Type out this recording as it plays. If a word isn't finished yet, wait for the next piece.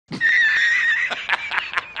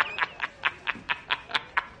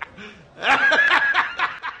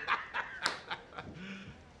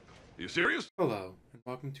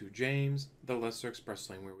welcome to James, the Lesser Express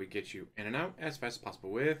Lane, where we get you in and out as fast as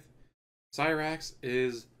possible with Cyraxx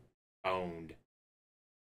is owned.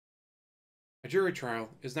 A jury trial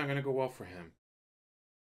is not going to go well for him.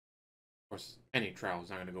 Of course, any trial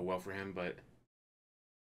is not going to go well for him, but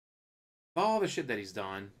all the shit that he's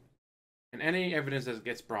done, and any evidence that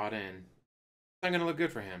gets brought in, it's not going to look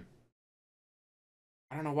good for him.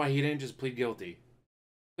 I don't know why he didn't just plead guilty.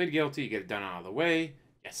 Plead guilty, get it done out of the way.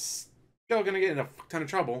 Yes. Still gonna get in a ton of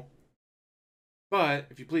trouble. But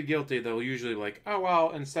if you plead guilty, they'll usually like, oh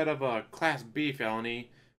well, instead of a Class B felony,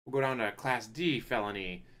 we'll go down to a Class D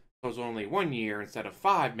felony. So it's only 1 year instead of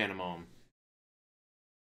 5 minimum.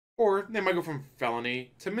 Or they might go from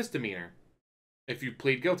felony to misdemeanor if you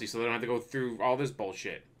plead guilty, so they don't have to go through all this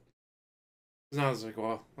bullshit. So now it's like,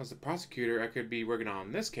 well, as a prosecutor, I could be working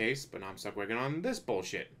on this case, but now I'm stuck working on this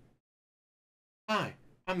bullshit. Hi,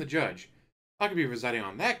 I'm the judge. I could be residing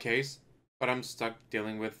on that case, but I'm stuck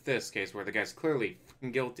dealing with this case where the guy's clearly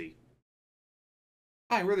fucking guilty.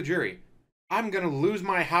 Hi, we're the jury. I'm gonna lose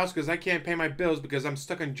my house because I can't pay my bills because I'm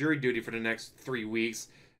stuck on jury duty for the next 3 weeks,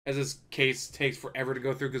 as this case takes forever to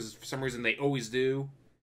go through because for some reason they always do.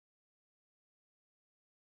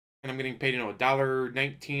 And I'm getting paid,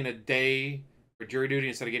 $1.19 a day for jury duty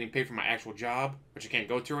instead of getting paid for my actual job, which I can't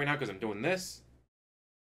go to right now because I'm doing this.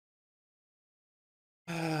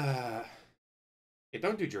 Yeah,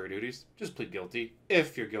 don't do jury duties. Just plead guilty.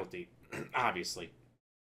 If you're guilty. Obviously.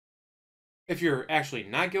 If you're actually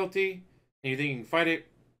not guilty, and you think you can fight it,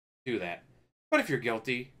 do that. But if you're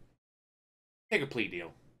guilty, take a plea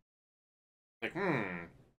deal. Like,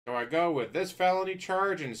 do I go with this felony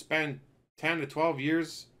charge and spend 10 to 12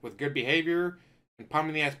 years with good behavior and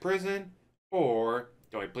palm-in-the-ass prison? Or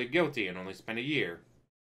do I plead guilty and only spend a year?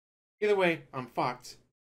 Either way, I'm fucked.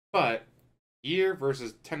 But year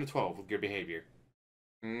versus 10 to 12 with good behavior.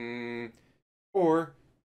 Or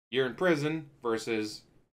you're in prison versus,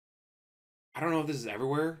 I don't know if this is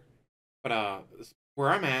everywhere, but where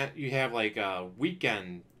I'm at, you have like a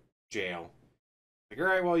weekend jail. Like, all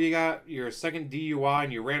right, well, you got your second DUI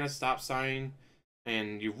and you ran a stop sign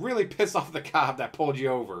and you really pissed off the cop that pulled you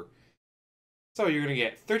over. So you're gonna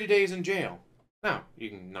get 30 days in jail. Now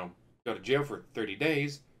you can go to jail for 30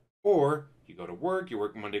 days, or you go to work. You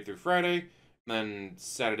work Monday through Friday, and then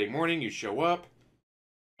Saturday morning you show up.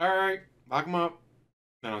 Alright, lock them up.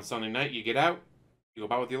 Then on Sunday night, you get out, you go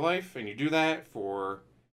about with your life, and you do that for,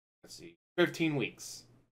 15 weeks.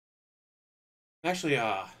 Actually,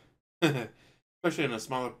 especially in a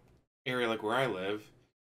smaller area like where I live,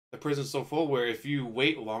 the prison's so full where if you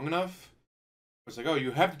wait long enough, it's like, oh, you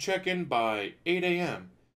have to check in by 8 a.m.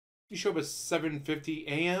 You show up at 7:50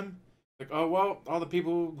 a.m., like, oh, well, all the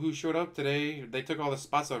people who showed up today, they took all the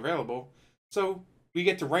spots available, so we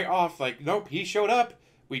get to write off, like, nope, he showed up.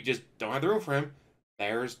 We just don't have the room for him.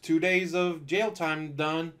 There's 2 days of jail time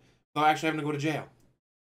done without actually having to go to jail.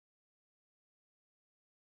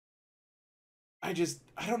 I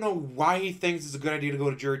don't know why he thinks it's a good idea to go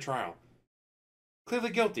to jury trial. Clearly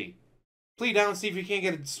guilty. Plead down and see if you can't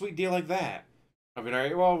get a sweet deal like that. I mean, all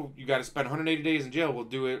right, well, you got to spend 180 days in jail. We'll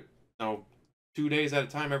do it, 2 days at a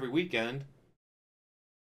time every weekend.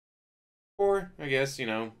 Or, I guess, take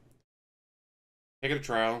it to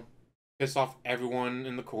trial. Piss off everyone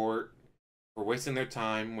in the court for wasting their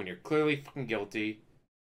time when you're clearly fucking guilty.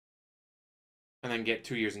 And then get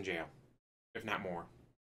 2 years in jail. If not more.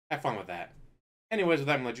 Have fun with that. Anyways, with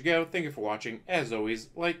that, I'm going to let you go. Thank you for watching. As always,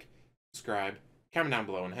 like, subscribe, comment down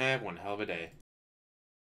below, and have one hell of a day.